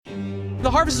The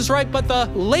harvest is ripe, but the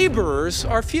laborers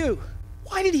are few.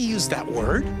 Why did he use that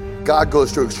word? God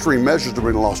goes to extreme measures to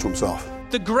bring the lost to himself.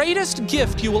 The greatest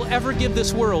gift you will ever give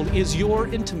this world is your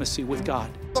intimacy with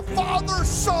God. The Father,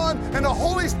 Son, and the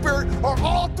Holy Spirit are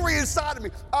all three inside of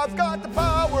me. I've got the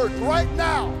power right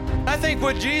now. I think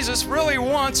what Jesus really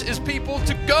wants is people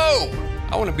to go.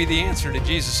 I want to be the answer to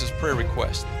Jesus' prayer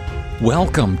request.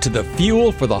 Welcome to the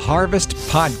Fuel for the Harvest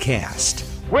podcast.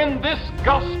 When this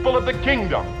gospel of the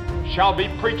kingdom shall be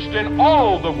preached in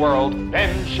all the world,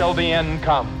 then shall the end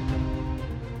come.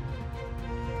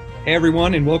 Hey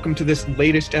everyone, and welcome to this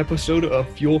latest episode of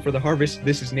Fuel for the Harvest.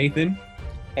 This is Nathan.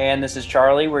 And this is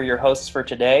Charlie. We're your hosts for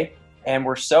today. And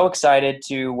we're so excited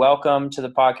to welcome to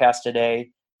the podcast today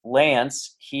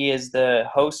Lance. He is the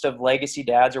host of Legacy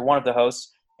Dads, or one of the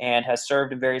hosts, and has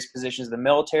served in various positions in the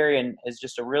military and is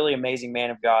just a really amazing man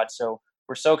of God. So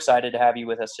we're so excited to have you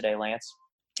with us today, Lance.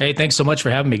 Hey, thanks so much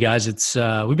for having me, guys. It's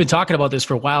we've been talking about this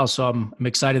for a while, so I'm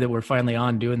excited that we're finally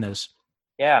on doing this.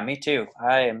 Yeah, me too.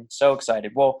 I am so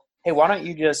excited. Well, hey, why don't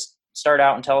you just start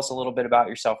out and tell us a little bit about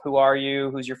yourself? Who are you?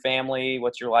 Who's your family?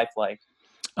 What's your life like?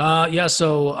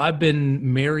 So I've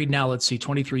been married now,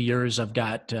 23 years. I've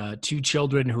got two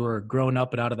children who are grown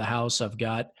up and out of the house. I've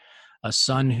got a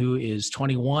son who is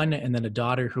 21 and then a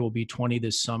daughter who will be 20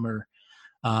 this summer.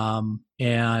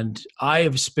 And I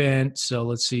have spent,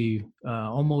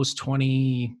 almost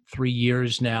 23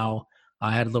 years now.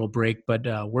 I had a little break, but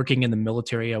working in the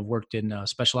military. I've worked in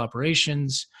special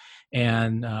operations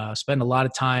and spent a lot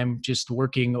of time just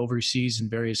working overseas in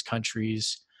various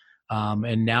countries.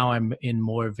 And now I'm in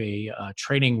more of a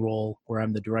training role where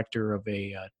I'm the director of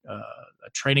a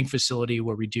training facility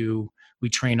where we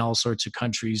train all sorts of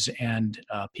countries and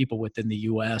people within the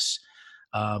U.S.,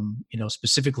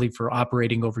 specifically for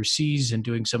operating overseas and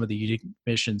doing some of the unique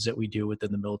missions that we do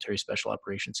within the military special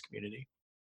operations community.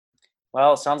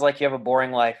 Well, it sounds like you have a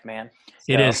boring life, man.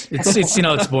 So. It is. It's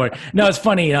it's boring. No, it's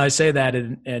funny. I say that,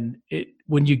 and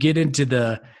when you get into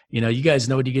the, you guys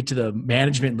know when you get to the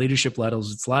management leadership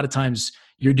levels, it's a lot of times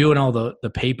you're doing all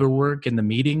the paperwork and the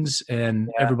meetings, and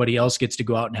everybody else gets to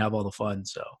go out and have all the fun.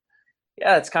 So,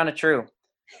 yeah, it's kind of true.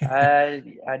 I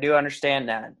do understand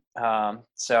that.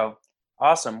 So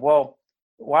awesome. Well,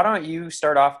 why don't you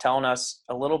start off telling us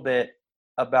a little bit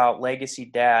about Legacy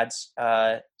Dads?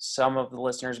 Some of the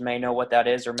listeners may know what that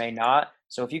is or may not.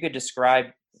 So if you could describe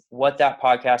what that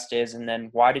podcast is and then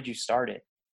why did you start it?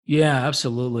 Yeah,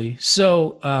 absolutely.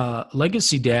 So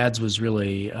Legacy Dads was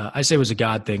really, I say it was a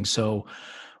God thing. So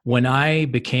when I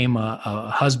became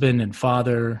a husband and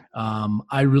father,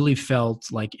 I really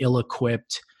felt like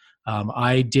ill-equipped.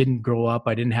 I didn't grow up.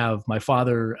 I didn't have, my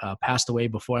father passed away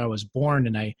before I was born,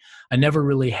 and I never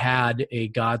really had a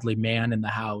godly man in the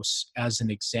house as an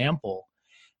example.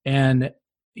 And,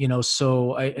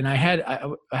 so I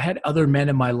had other men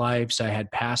in my life. So I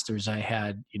had pastors, I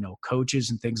had, coaches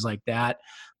and things like that,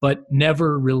 but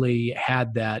never really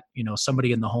had that,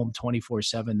 somebody in the home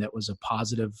 24/7 that was a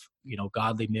positive,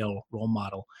 godly male role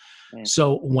model.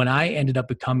 So when I ended up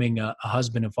becoming a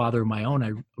husband and father of my own,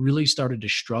 I really started to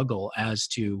struggle as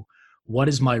to what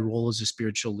is my role as a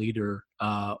spiritual leader?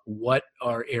 What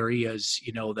are areas,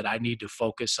 that I need to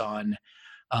focus on?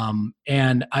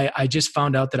 And I just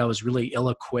found out that I was really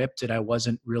ill-equipped and I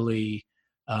wasn't really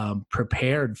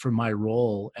prepared for my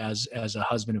role as a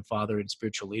husband and father and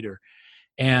spiritual leader.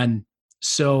 And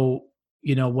so,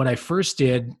 what I first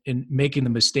did in making the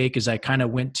mistake is I kind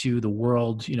of went to the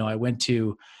world, I went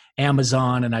to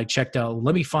Amazon and I checked out,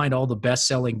 let me find all the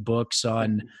best-selling books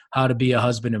on how to be a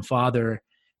husband and father.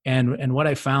 And what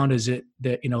I found is that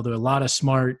there are a lot of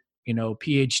smart,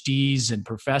 PhDs and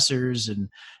professors and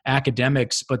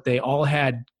academics, but they all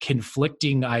had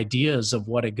conflicting ideas of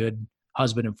what a good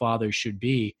husband and father should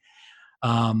be.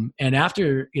 And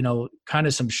after, kind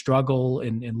of some struggle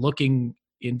and looking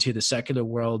into the secular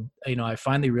world, I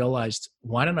finally realized,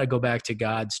 why don't I go back to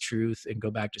God's truth and go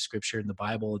back to scripture in the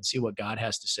Bible and see what God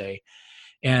has to say?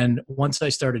 And once I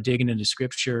started digging into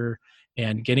scripture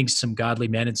and getting some godly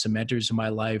men and some mentors in my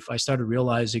life, I started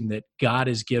realizing that God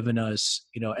has given us,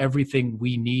 everything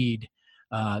we need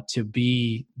to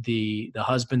be the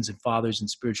husbands and fathers and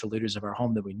spiritual leaders of our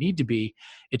home that we need to be.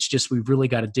 It's just, we've really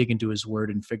got to dig into his word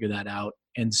and figure that out.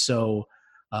 And so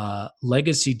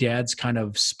Legacy Dads kind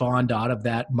of spawned out of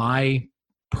that. My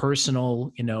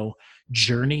personal,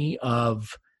 journey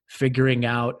of figuring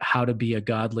out how to be a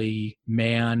godly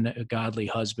man, a godly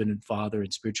husband and father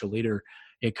and spiritual leader.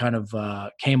 It kind of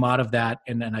came out of that.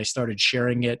 And then I started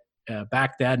sharing it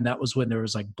back then. That was when there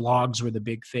was like blogs were the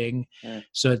big thing.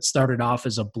 So it started off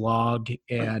as a blog,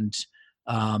 and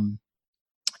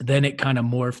then it kind of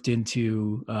morphed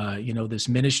into, this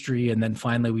ministry. And then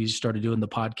finally we started doing the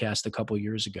podcast a couple of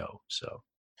years ago. So.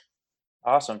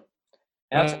 Awesome.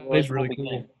 That's It's really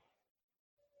cool.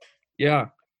 Yeah.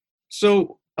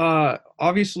 So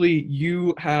obviously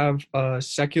you have a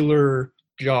secular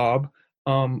job.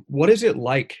 What is it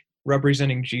like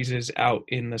representing Jesus out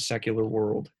in the secular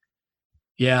world?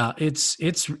 Yeah,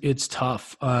 it's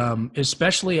tough,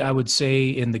 especially I would say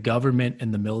in the government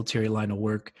and the military line of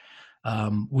work.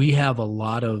 We have a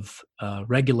lot of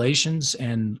regulations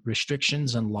and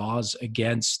restrictions and laws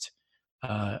against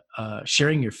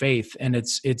sharing your faith, and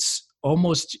it's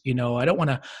almost, I don't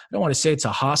want to say it's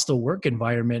a hostile work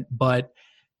environment, but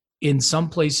in some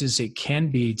places it can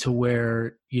be, to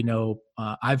where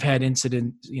I've had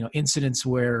incidents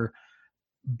where,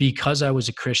 because I was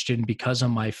a Christian, because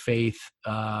of my faith,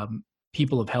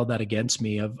 people have held that against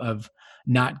me. I've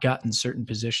not gotten certain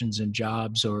positions and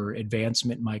jobs or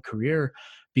advancement in my career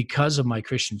because of my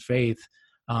Christian faith.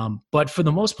 But for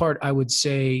the most part, I would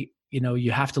say,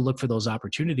 you have to look for those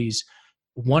opportunities.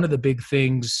 One of the big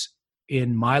things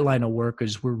in my line of work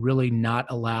is we're really not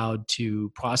allowed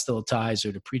to proselytize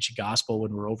or to preach a gospel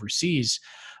when we're overseas.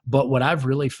 But what I've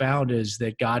really found is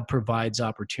that God provides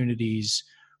opportunities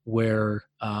where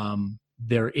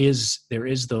there is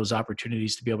those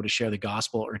opportunities to be able to share the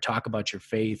gospel or talk about your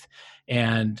faith.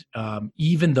 And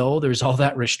even though there's all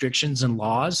that restrictions and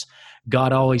laws,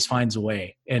 God always finds a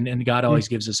way, and God always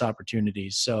gives us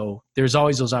opportunities. So there's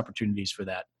always those opportunities for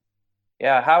that.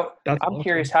 Yeah. That's I'm awesome.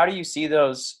 curious, how do you see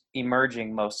those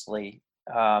emerging mostly?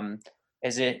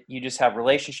 Is it you just have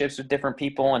relationships with different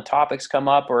people and topics come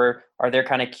up, or are there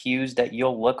kind of cues that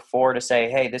you'll look for to say,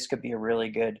 hey, this could be a really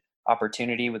good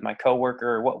opportunity with my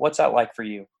coworker? What's that like for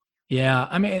you? Yeah,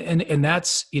 I mean, and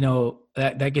that's,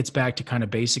 that gets back to kind of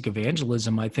basic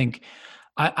evangelism. I think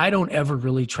I don't ever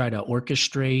really try to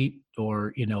orchestrate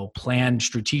or,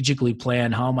 strategically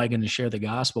plan, how am I going to share the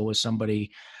gospel with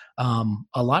somebody?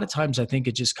 A lot of times I think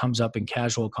it just comes up in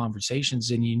casual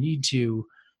conversations, and you need to,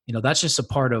 that's just a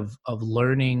part of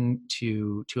learning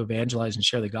to evangelize and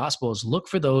share the gospel, is look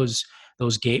for those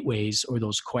gateways or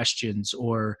those questions,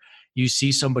 or you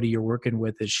see somebody you're working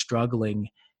with is struggling,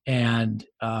 and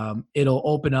it'll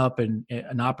open up an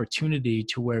opportunity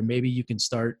to where maybe you can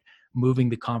start moving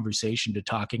the conversation to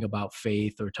talking about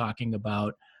faith or talking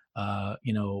about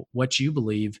what you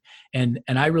believe. And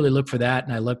I really look for that.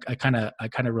 And I kind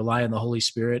of rely on the Holy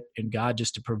Spirit and God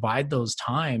just to provide those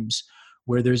times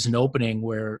where there's an opening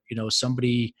where,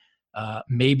 somebody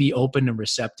may be open and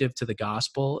receptive to the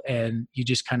gospel, and you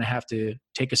just kind of have to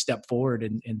take a step forward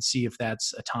and see if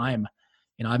that's a time.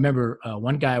 I remember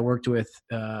one guy I worked with,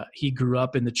 he grew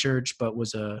up in the church, but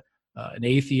was an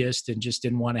atheist and just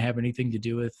didn't want to have anything to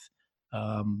do with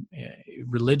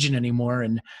religion anymore.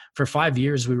 And for 5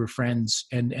 years we were friends,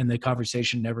 and the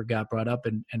conversation never got brought up.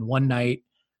 And one night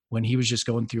when he was just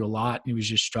going through a lot and he was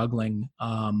just struggling,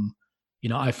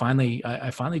 I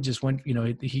finally just went,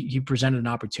 he presented an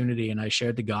opportunity, and I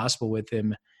shared the gospel with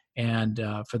him, and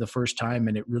for the first time,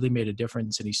 and it really made a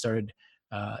difference. And he started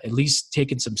at least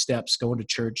taking some steps, going to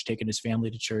church, taking his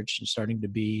family to church, and starting to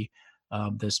be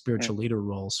the spiritual leader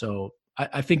role. So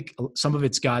I think some of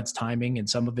it's God's timing, and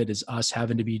some of it is us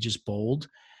having to be just bold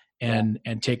and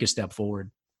take a step forward.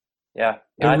 Yeah.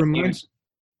 It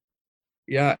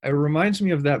reminds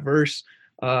me of that verse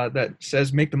that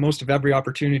says, make the most of every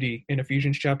opportunity, in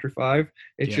Ephesians chapter 5.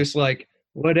 It's just like,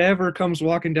 whatever comes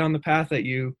walking down the path at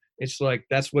you, it's like,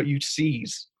 that's what you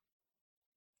seize.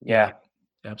 Yeah,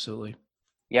 absolutely.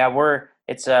 Yeah.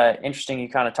 It's interesting. You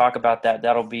kind of talk about that.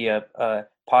 That'll be a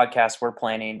podcast. We're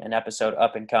planning an episode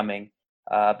up and coming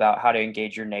about how to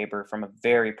engage your neighbor from a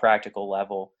very practical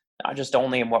level, not just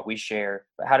only in what we share,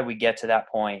 but how do we get to that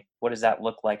point? What does that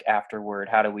look like afterward?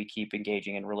 How do we keep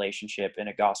engaging in relationship in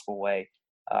a gospel way?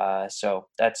 So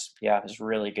it's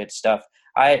really good stuff.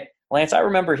 Lance, I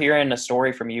remember hearing a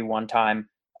story from you one time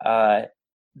that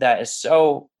is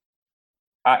so,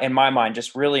 in my mind,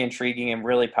 just really intriguing and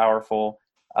really powerful.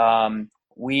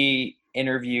 We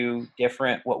interview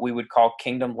different, what we would call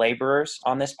kingdom laborers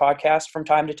on this podcast from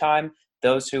time to time,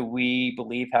 those who we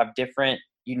believe have different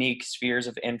unique spheres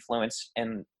of influence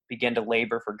and begin to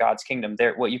labor for God's kingdom.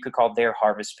 They're what you could call their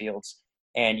harvest fields.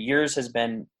 And yours has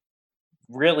been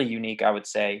really unique, I would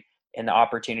say, in the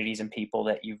opportunities and people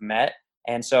that you've met.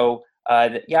 And so,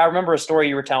 I remember a story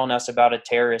you were telling us about a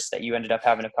terrorist that you ended up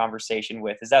having a conversation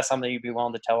with. Is that something you'd be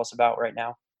willing to tell us about right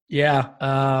now? Yeah.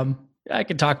 I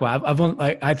can talk about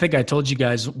it. I think I told you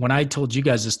guys, when I told you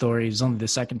guys the story, it was only the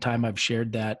second time I've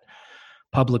shared that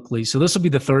publicly. So this will be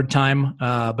the third time,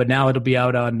 but now it'll be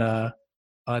out on the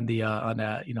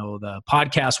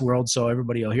podcast world, so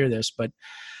everybody will hear this. But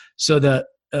So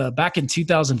back in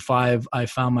 2005, I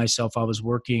found myself, I was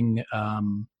working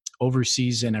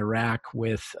overseas in Iraq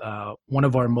with one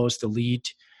of our most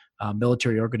elite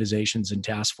military organizations and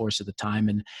task force at the time.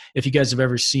 And if you guys have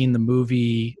ever seen the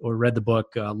movie or read the book,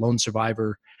 Lone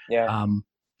Survivor,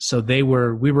 so we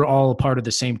were all a part of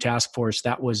the same task force.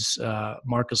 That was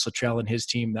Marcus Luttrell and his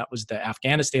team. That was the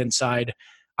Afghanistan side.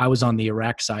 I was on the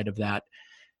Iraq side of that.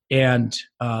 And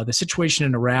the situation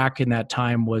in Iraq in that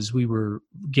time was we were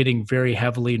getting very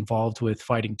heavily involved with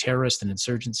fighting terrorists and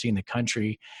insurgency in the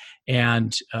country.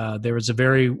 And there was a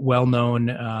very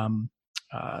well-known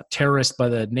terrorist by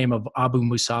the name of Abu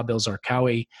Musab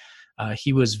al-Zarqawi.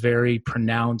 He was very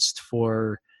pronounced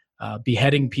for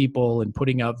beheading people and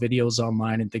putting out videos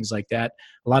online and things like that.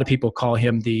 A lot of people call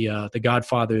him the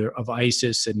godfather of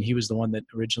ISIS, and he was the one that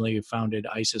originally founded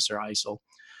ISIS or ISIL.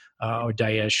 Or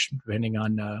Daesh, depending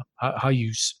on how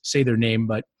you say their name.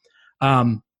 But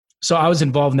so I was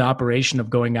involved in the operation of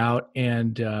going out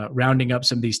and rounding up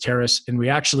some of these terrorists. And we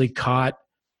actually caught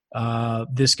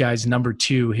this guy's number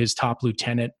 2, his top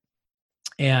lieutenant.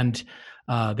 And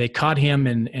they caught him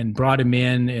and brought him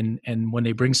in. And when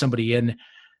they bring somebody in,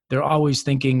 they're always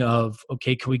thinking of,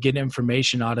 okay, can we get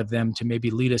information out of them to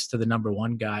maybe lead us to the number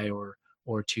 1 guy or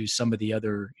to some of the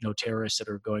other terrorists that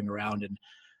are going around. And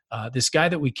this guy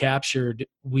that we captured,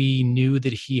 we knew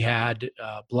that he had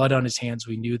blood on his hands.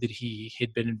 We knew that he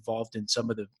had been involved in some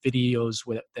of the videos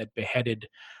that beheaded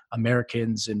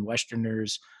Americans and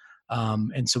Westerners.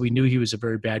 And so we knew he was a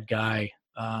very bad guy.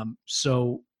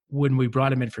 So when we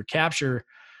brought him in for capture,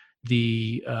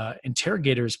 the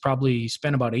interrogators probably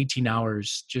spent about 18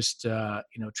 hours just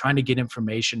trying to get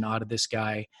information out of this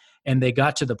guy. And they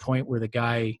got to the point where the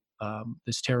guy,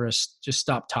 this terrorist, just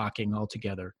stopped talking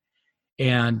altogether.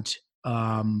 And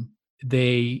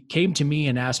they came to me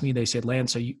and asked me, they said,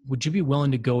 Lance, would you be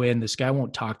willing to go in? This guy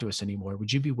won't talk to us anymore.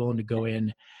 Would you be willing to go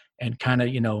in and kind of,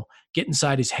 get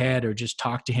inside his head or just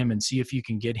talk to him and see if you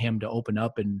can get him to open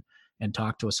up and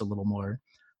talk to us a little more?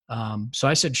 So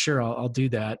I said, sure, I'll do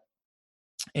that.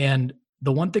 And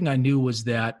the one thing I knew was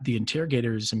that the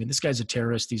interrogators, this guy's a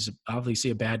terrorist. He's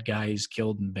obviously a bad guy. He's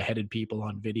killed and beheaded people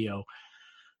on video.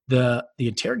 The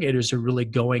interrogators are really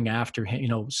going after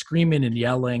him, screaming and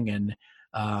yelling and,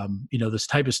 this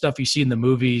type of stuff you see in the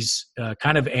movies,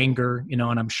 kind of anger, and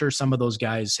I'm sure some of those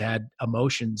guys had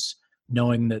emotions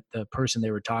knowing that the person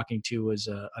they were talking to was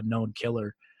a known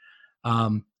killer.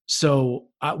 So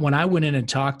when I went in and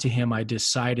talked to him, I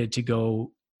decided to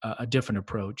go a different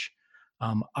approach.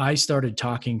 I started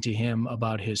talking to him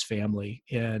about his family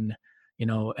and,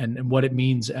 and what it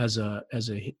means as a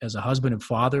husband and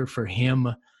father for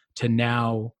him to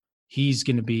now he's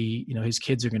going to be, his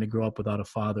kids are going to grow up without a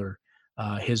father.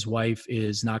 His wife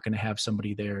is not going to have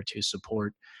somebody there to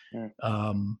support,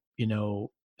 to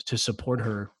support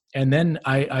her. And then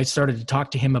I started to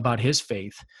talk to him about his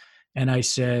faith. And I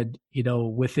said,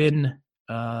 within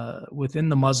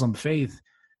the Muslim faith,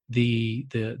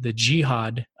 the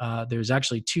jihad, there's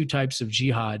actually 2 types of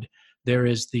jihad. There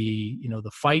is the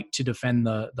fight to defend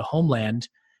the homeland.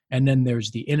 And then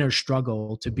there's the inner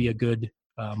struggle to be a good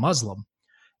Muslim.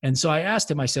 And so I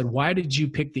asked him, I said, why did you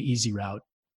pick the easy route?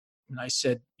 And I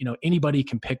said, anybody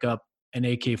can pick up an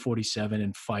AK-47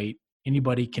 and fight.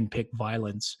 Anybody can pick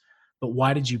violence. But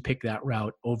why did you pick that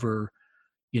route over,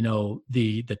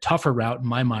 the tougher route in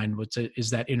my mind, which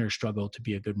is that inner struggle to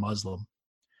be a good Muslim?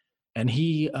 And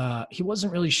he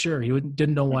wasn't really sure. He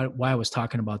didn't know why I was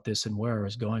talking about this and where I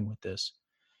was going with this.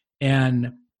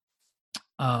 And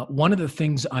one of the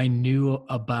things I knew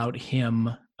about him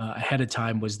ahead of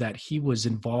time was that he was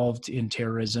involved in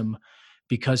terrorism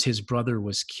because his brother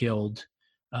was killed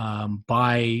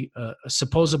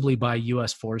supposedly by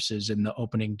U.S. forces in the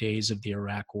opening days of the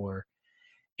Iraq War.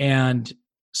 And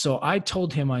so I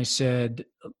told him, I said,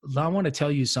 I want to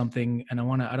tell you something, and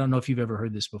I don't know if you've ever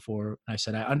heard this before. I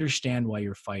said, I understand why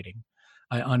you're fighting.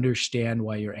 I understand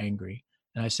why you're angry.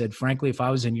 And I said, frankly, if I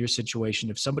was in your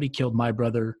situation, if somebody killed my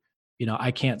brother,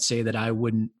 I can't say that I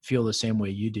wouldn't feel the same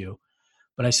way you do.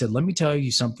 But I said, let me tell you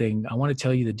something. I want to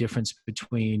tell you the difference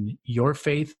between your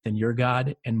faith and your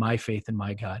God and my faith and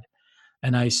my God.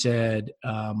 And I said,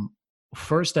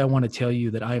 first, I want to tell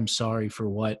you that I am sorry for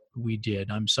what we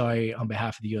did. I'm sorry on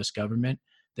behalf of the U.S. government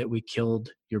that we killed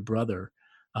your brother.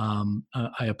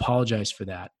 I apologize for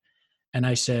that. And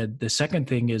I said, the second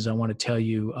thing is I want to tell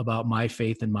you about my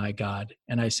faith and my God.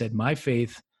 And I said, my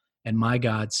faith and my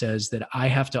God says that I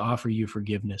have to offer you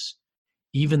forgiveness.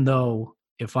 Even though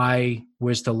if I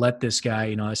was to let this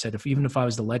guy, I said, even if I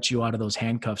was to let you out of those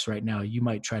handcuffs right now, you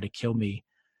might try to kill me.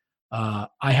 I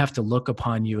have to look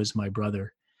upon you as my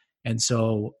brother. And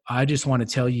so I just want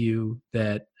to tell you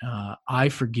that I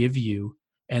forgive you,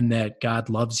 and that God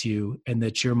loves you, and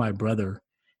that you're my brother,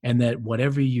 and that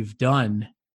whatever you've done,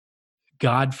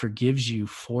 God forgives you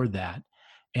for that.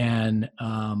 And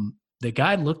the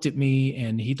guy looked at me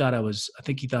and I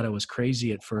think he thought I was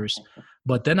crazy at first.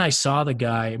 But then I saw the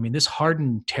guy, I mean, this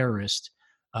hardened terrorist,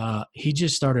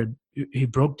 he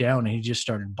broke down and he just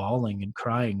started bawling and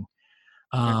crying.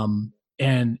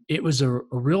 And it was a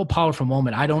real powerful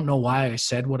moment. I don't know why I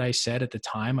said what I said at the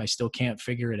time. I still can't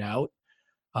figure it out.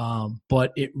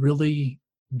 But it really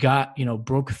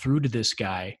broke through to this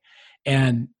guy.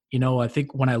 And, I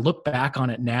think when I look back on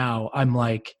it now, I'm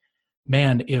like,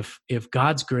 man, if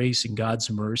God's grace and God's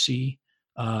mercy,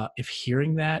 if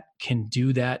hearing that can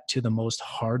do that to the most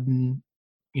hardened,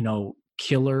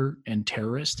 killer and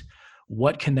terrorist,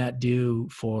 what can that do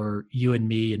for you and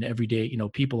me and everyday,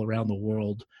 people around the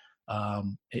world?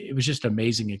 It was just an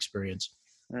amazing experience.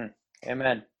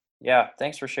 Amen. Yeah.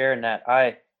 Thanks for sharing that.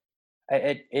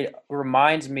 It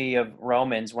reminds me of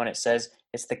Romans when it says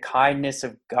it's the kindness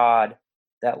of God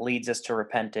that leads us to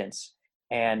repentance.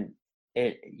 And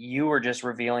you were just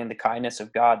revealing the kindness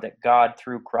of God, that God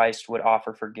through Christ would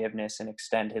offer forgiveness and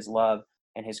extend his love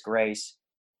and his grace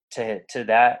to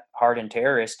that hardened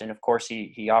terrorist. And of course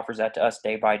he offers that to us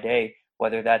day by day,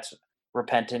 whether that's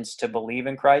repentance to believe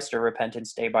in Christ or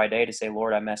repentance day by day to say,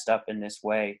 Lord, I messed up in this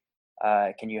way.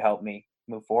 Can you help me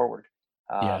move forward?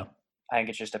 I think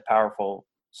it's just a powerful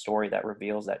story that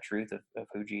reveals that truth of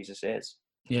who Jesus is.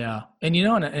 Yeah. And,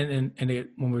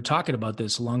 when we're talking about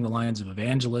this along the lines of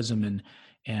evangelism and,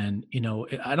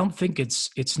 I don't think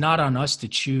it's not on us to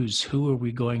choose who are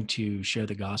we going to share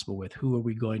the gospel with, who are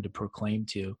we going to proclaim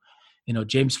to.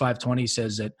 James 5:20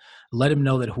 says that let him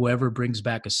know that whoever brings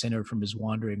back a sinner from his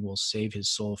wandering will save his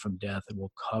soul from death and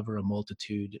will cover a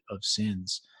multitude of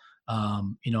sins.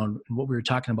 And what we were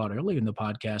talking about earlier in the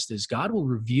podcast is God will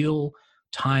reveal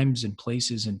times and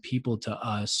places and people to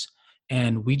us.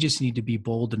 And we just need to be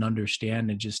bold and understand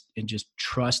and just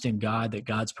trust in God that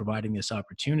God's providing this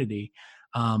opportunity.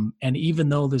 And even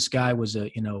though this guy was a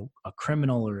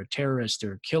criminal or a terrorist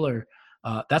or a killer,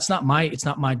 it's not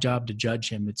my job to judge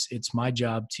him. It's my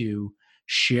job to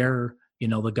share,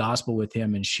 the gospel with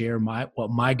him and share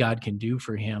what my God can do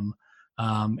for him.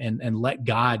 And let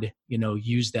God,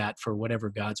 use that for whatever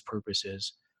God's purpose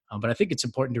is. But I think it's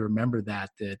important to remember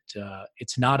that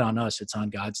it's not on us, it's on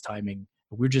God's timing.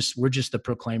 We're just the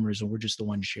proclaimers, and we're just the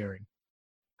ones sharing.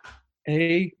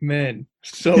 Amen.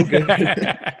 So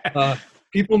good.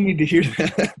 People need to hear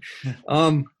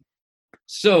that.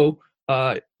 So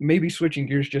maybe switching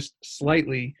gears just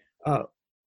slightly.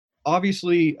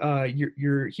 Obviously,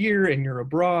 you're here and you're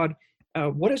abroad.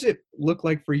 What does it look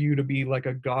like for you to be like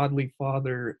a godly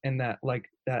father and that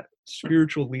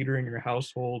spiritual leader in your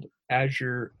household as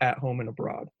you're at home and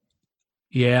abroad?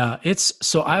 Yeah,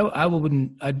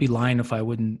 I'd be lying if I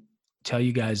wouldn't tell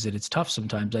you guys that it's tough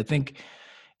sometimes. I think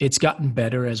it's gotten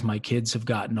better as my kids have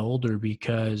gotten older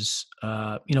because,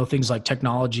 things like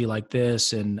technology like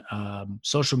this and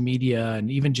social media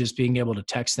and even just being able to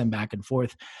text them back and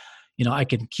forth, I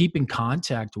can keep in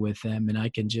contact with them, and I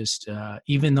can just,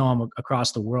 even though I'm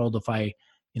across the world,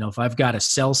 if I've got a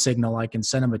cell signal, I can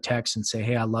send them a text and say,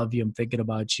 hey, I love you. I'm thinking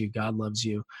about you. God loves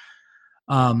you.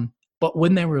 But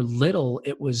when they were little,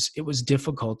 it was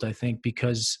difficult, I think,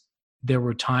 because there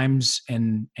were times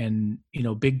and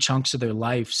big chunks of their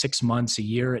life, 6 months, a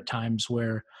year at times,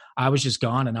 where I was just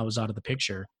gone and I was out of the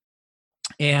picture.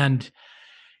 And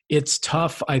it's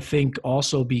tough, I think,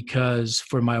 also because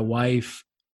for my wife,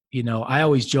 I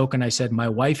always joke and I said my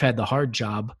wife had the hard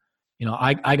job.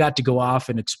 I got to go off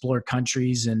and explore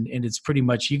countries, and it's pretty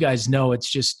much, you guys know, it's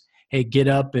just, hey, get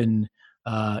up and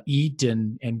eat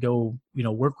and go,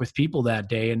 work with people that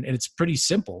day. And it's pretty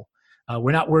simple.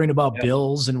 We're not worrying about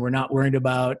bills, and we're not worried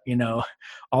about,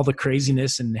 all the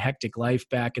craziness and hectic life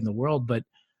back in the world. But,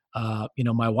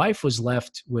 my wife was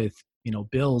left with,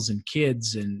 bills and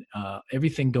kids and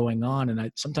everything going on. And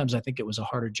sometimes I think it was a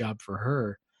harder job for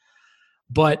her.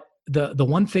 But the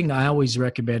one thing I always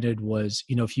recommended was,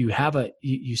 if you have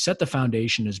you set the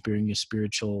foundation as being a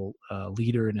spiritual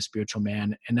leader and a spiritual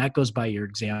man, and that goes by your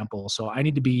example. So I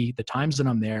need to be, the times that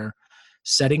I'm there,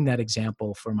 setting that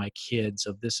example for my kids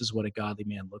of this is what a godly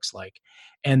man looks like.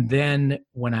 And then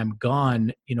when I'm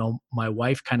gone, my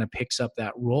wife kind of picks up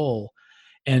that role.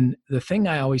 And the thing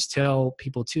I always tell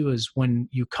people too is when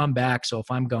you come back, so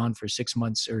if I'm gone for 6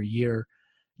 months or a year,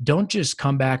 don't just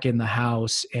come back in the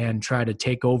house and try to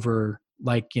take over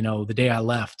like, the day I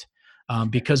left,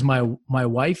 because my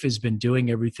wife has been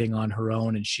doing everything on her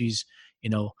own, and she's,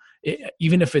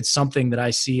 even if it's something that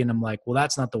I see and I'm like, well,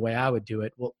 that's not the way I would do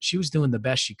it. Well, she was doing the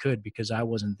best she could because I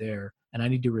wasn't there, and I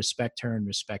need to respect her and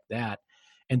respect that.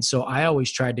 And so I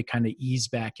always tried to kind of ease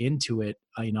back into it.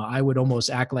 I would almost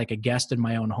act like a guest in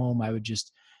my own home. I would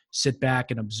just sit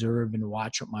back and observe and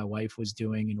watch what my wife was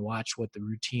doing and watch what the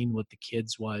routine with the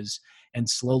kids was, and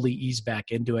slowly ease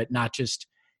back into it. Not just,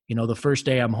 the first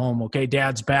day I'm home, okay,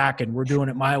 Dad's back and we're doing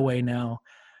it my way now.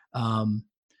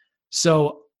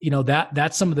 So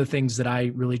that's some of the things that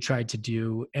I really tried to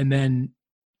do. And then,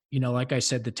 like I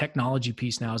said, the technology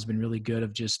piece now has been really good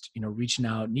of just, reaching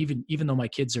out. And even though my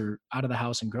kids are out of the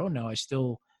house and grown now, I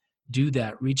still do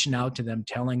that, reaching out to them,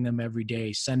 telling them every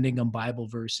day, sending them Bible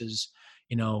verses,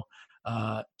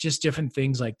 just different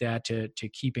things like that to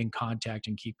keep in contact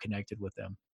and keep connected with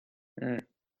them.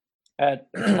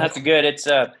 That's good. It's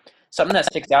something that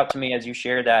sticks out to me as you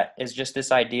share that is just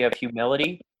this idea of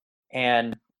humility.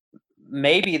 And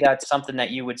maybe that's something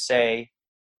that you would say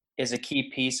is a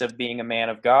key piece of being a man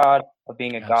of God, of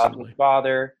being a godly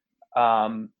father.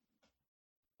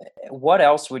 What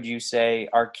else would you say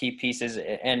are key pieces?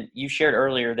 And you shared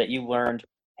earlier that you learned,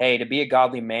 hey, to be a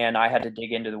godly man, I had to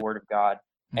dig into the Word of God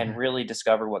and really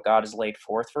discover what God has laid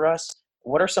forth for us.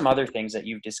 What are some other things that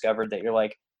you've discovered that you're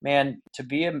like, man, to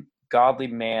be a godly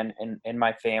man in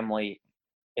my family,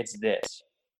 it's this?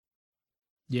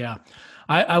 Yeah,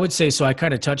 I would say, so I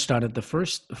kind of touched on it. The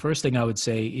first thing I would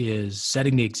say is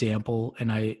setting the example.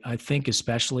 And I think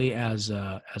especially as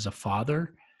a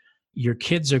father, your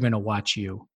kids are going to watch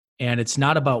you. And it's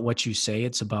not about what you say,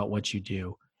 it's about what you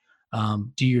do.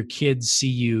 Do your kids see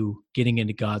you getting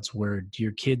into God's word? Do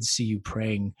your kids see you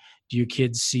praying? Do your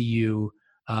kids see you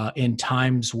in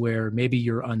times where maybe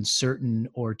you're uncertain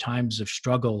or times of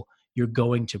struggle, you're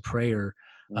going to prayer,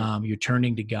 you're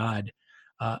turning to God?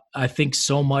 I think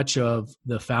so much of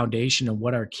the foundation of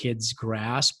what our kids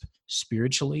grasp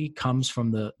spiritually comes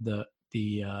from the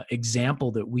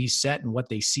example that we set and what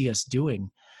they see us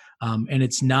doing. And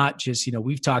it's not just,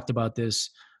 we've talked about this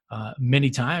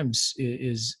many times,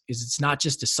 is it's not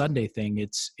just a Sunday thing.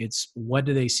 It's what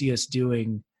do they see us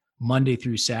doing Monday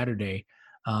through Saturday?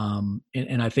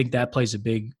 And I think that plays a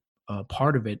big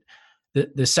part of it.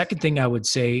 The second thing I would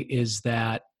say is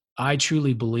that I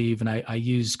truly believe, and I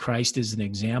use Christ as an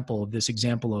example of this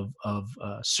example of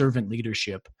servant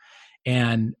leadership.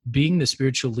 And being the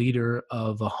spiritual leader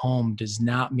of a home does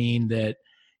not mean that,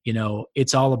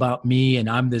 it's all about me and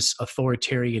I'm this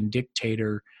authoritarian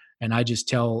dictator and I just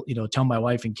tell my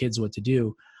wife and kids what to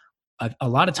do. A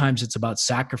lot of times it's about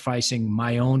sacrificing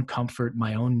my own comfort,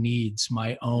 my own needs,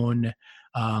 my own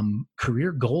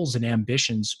career goals and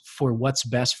ambitions for what's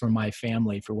best for my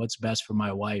family, for what's best for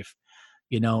my wife.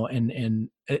 And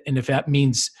if that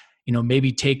means,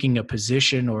 maybe taking a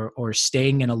position or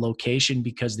staying in a location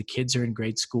because the kids are in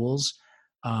great schools,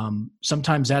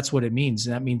 sometimes that's what it means.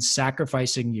 And that means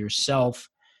sacrificing yourself,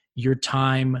 your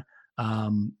time,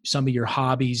 some of your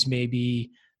hobbies,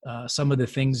 maybe some of the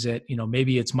things that,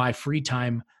 maybe it's my free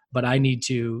time, but I need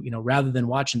to, rather than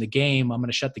watching the game, I'm going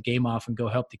to shut the game off and go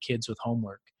help the kids with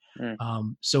homework.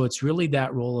 So it's really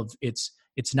that role of it's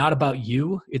not about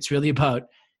you. It's really about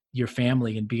your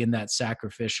family and being that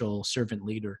sacrificial servant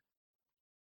leader.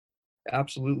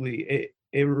 Absolutely.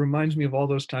 It reminds me of all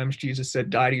those times Jesus said,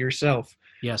 die to yourself.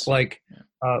 Yes.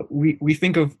 We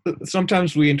think of,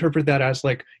 sometimes we interpret that as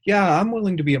like, yeah, I'm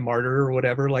willing to be a martyr or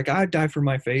whatever. Like I'd die for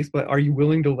my faith, but are you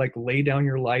willing to lay down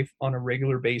your life on a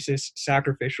regular basis,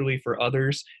 sacrificially for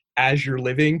others as you're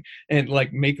living and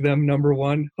make them number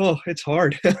one? Oh, it's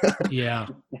hard. Yeah.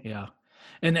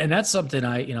 And that's something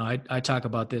I talk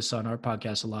about this on our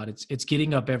podcast a lot. It's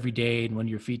getting up every day, and when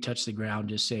your feet touch the ground,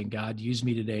 just saying, God, use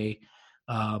me today.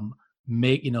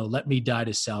 Let me die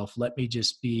to self. Let me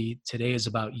just be, today is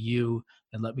about you,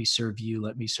 and let me serve you.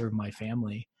 Let me serve my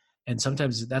family. And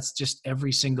sometimes that's just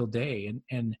every single day.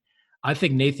 And I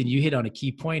think, Nathan, you hit on a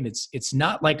key point. It's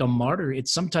not like a martyr.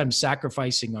 It's sometimes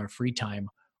sacrificing our free time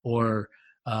or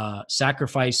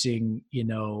sacrificing,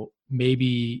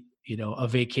 maybe, a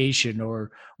vacation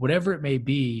or whatever it may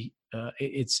be.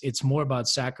 It's more about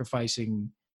sacrificing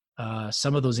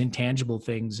some of those intangible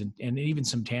things and even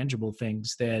some tangible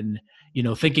things than,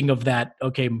 thinking of that,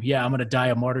 okay, yeah, I'm going to die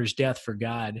a martyr's death for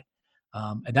God.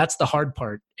 And that's the hard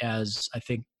part as I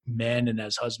think men and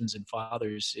as husbands and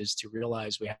fathers, is to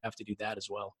realize we have to do that as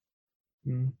well.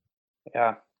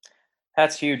 Yeah,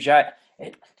 that's huge.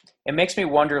 It makes me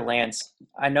wonder, Lance,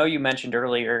 I know you mentioned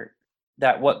earlier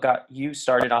that what got you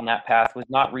started on that path was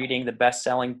not reading the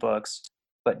best-selling books,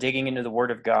 but digging into the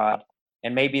Word of God.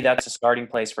 And maybe that's a starting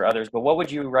place for others. But what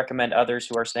would you recommend others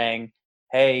who are saying,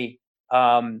 hey,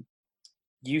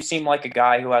 you seem like a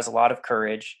guy who has a lot of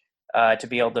courage. to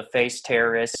be able to face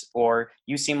terrorists, or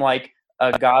you seem like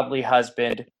a godly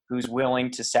husband who's willing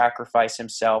to sacrifice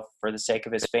himself for the sake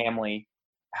of his family.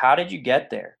 How did you get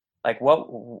there? Like, what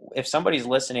if somebody's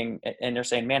listening and they're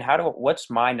saying, man, what's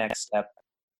my next step?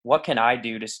 What can I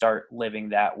do to start living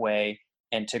that way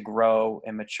and to grow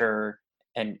and mature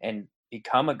and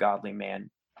become a godly man?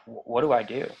 What do I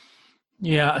do?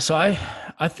 Yeah. So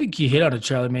I think you hit on it,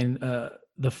 Charlie. I mean,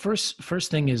 the first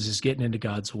thing is getting into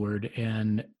God's word,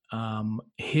 and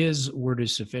his word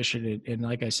is sufficient. And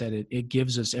like I said, it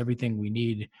gives us everything we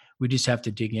need. We just have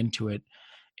to dig into it.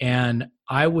 And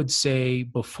I would say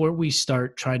before we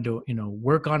start trying to,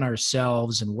 work on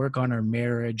ourselves and work on our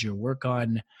marriage or work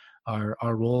on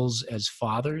our roles as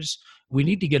fathers, we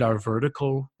need to get our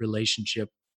vertical relationship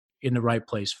in the right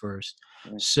place first.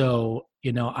 So,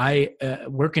 I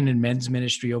working in men's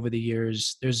ministry over the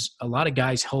years, there's a lot of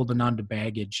guys holding on to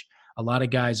baggage. A lot of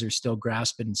guys are still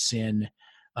grasping sin.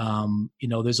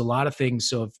 There's a lot of things.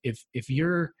 So if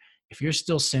you're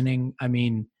still sinning, I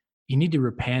mean, you need to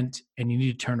repent and you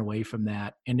need to turn away from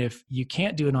that. And if you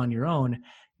can't do it on your own,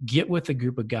 get with a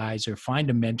group of guys or find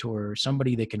a mentor or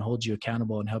somebody that can hold you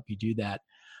accountable and help you do that.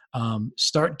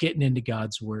 Start getting into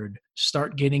God's word,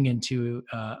 start getting into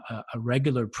a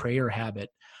regular prayer habit,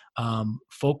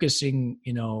 focusing,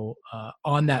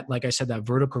 on that, like I said, that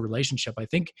vertical relationship. I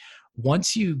think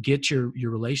once you get your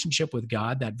relationship with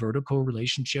God, that vertical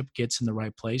relationship gets in the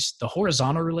right place. The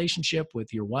horizontal relationship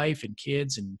with your wife and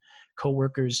kids and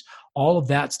coworkers, all of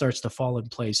that starts to fall in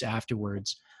place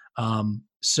afterwards.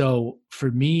 So for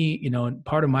me,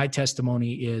 part of my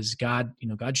testimony is God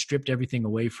stripped everything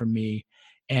away from me.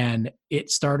 And it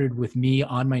started with me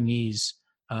on my knees,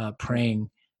 praying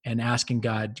and asking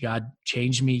God,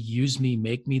 change me, use me,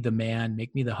 make me the man,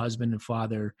 make me the husband and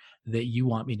father that you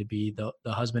want me to be, the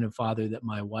husband and father that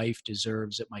my wife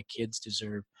deserves, that my kids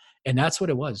deserve. And that's what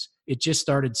it was. It just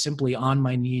started simply on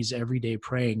my knees every day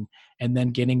praying, and then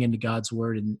getting into God's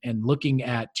word and looking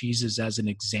at Jesus as an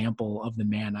example of the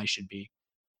man I should be.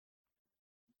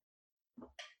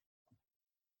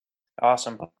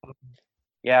 Awesome.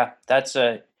 Yeah, that's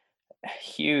a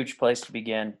huge place to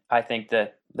begin. I think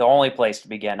that the only place to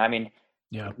begin. I mean,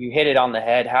 You hit it on the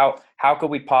head. How could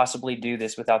we possibly do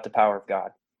this without the power of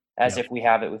God, as if we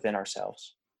have it within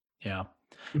ourselves? Yeah.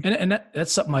 And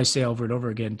that's something I say over and over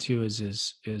again too, is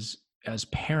as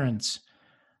parents,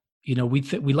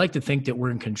 we like to think that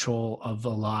we're in control of a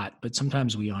lot, but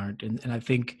sometimes we aren't. And I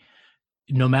think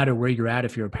no matter where you're at,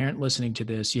 if you're a parent listening to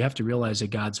this, you have to realize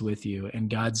that God's with you and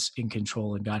God's in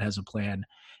control and God has a plan.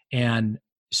 And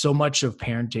so much of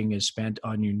parenting is spent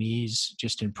on your knees,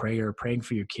 just in prayer, praying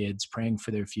for your kids, praying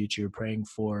for their future, praying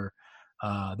for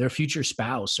their future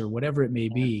spouse or whatever it may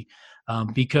be.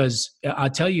 Because I'll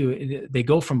tell you, they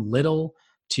go from little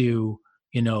to,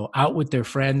 out with their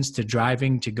friends, to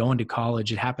driving, to going to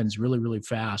college. It happens really, really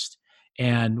fast.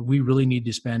 And we really need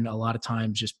to spend a lot of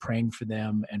time just praying for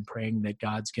them and praying that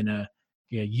God's going to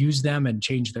use them and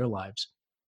change their lives.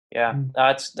 Yeah,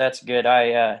 that's good.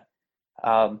 I've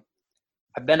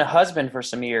been a husband for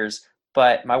some years,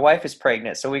 but my wife is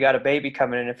pregnant, so we got a baby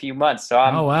coming in a few months. So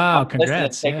I'm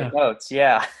congrats! Taking notes.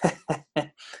 Yeah,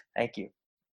 thank you.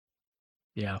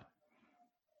 Yeah.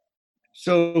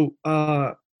 So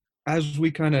as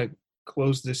we kind of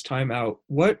close this time out,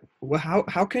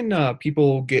 how can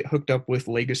people get hooked up with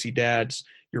Legacy Dads,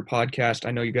 your podcast?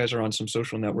 I know you guys are on some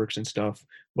social networks and stuff.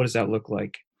 What does that look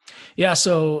like? Yeah,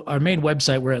 so our main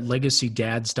website, we're at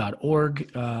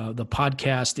legacydads.org. The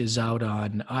podcast is out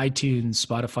on iTunes,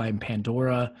 Spotify, and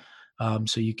Pandora.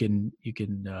 So you can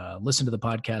listen to the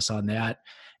podcast on that.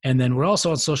 And then we're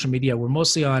also on social media. We're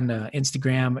mostly on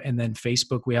Instagram and then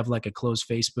Facebook. We have like a closed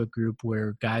Facebook group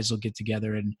where guys will get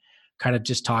together and kind of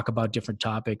just talk about different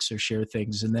topics or share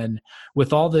things. And then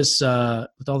with all this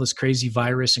crazy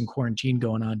virus and quarantine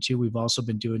going on too, we've also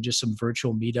been doing just some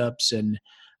virtual meetups and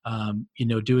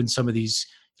doing some of these,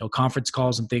 conference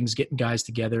calls and things, getting guys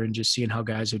together and just seeing how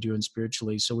guys are doing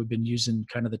spiritually. So we've been using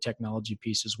kind of the technology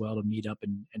piece as well to meet up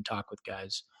and talk with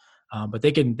guys. But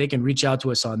they can reach out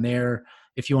to us on there.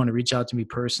 If you want to reach out to me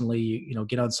personally,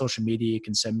 get on social media, you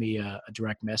can send me a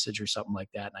direct message or something like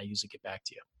that. And I usually get back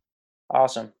to you.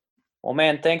 Awesome. Well,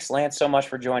 man, thanks, Lance, so much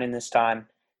for joining this time.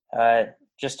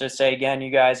 Just to say again,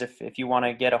 you guys, if you want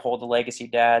to get a hold of Legacy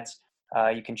Dads,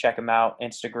 you can check them out,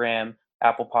 Instagram,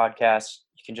 Apple Podcasts.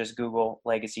 You can just Google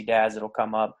Legacy Dads. It'll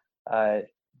come up.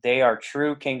 They are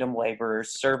true kingdom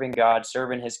laborers, serving God,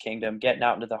 serving his kingdom, getting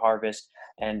out into the harvest.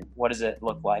 And what does it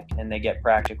look like? And they get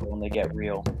practical and they get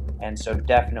real. And so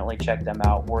definitely check them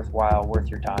out. Worthwhile, worth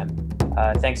your time.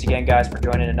 Thanks again, guys, for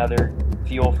joining another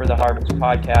Fuel for the Harvest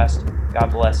podcast. God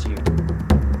bless you.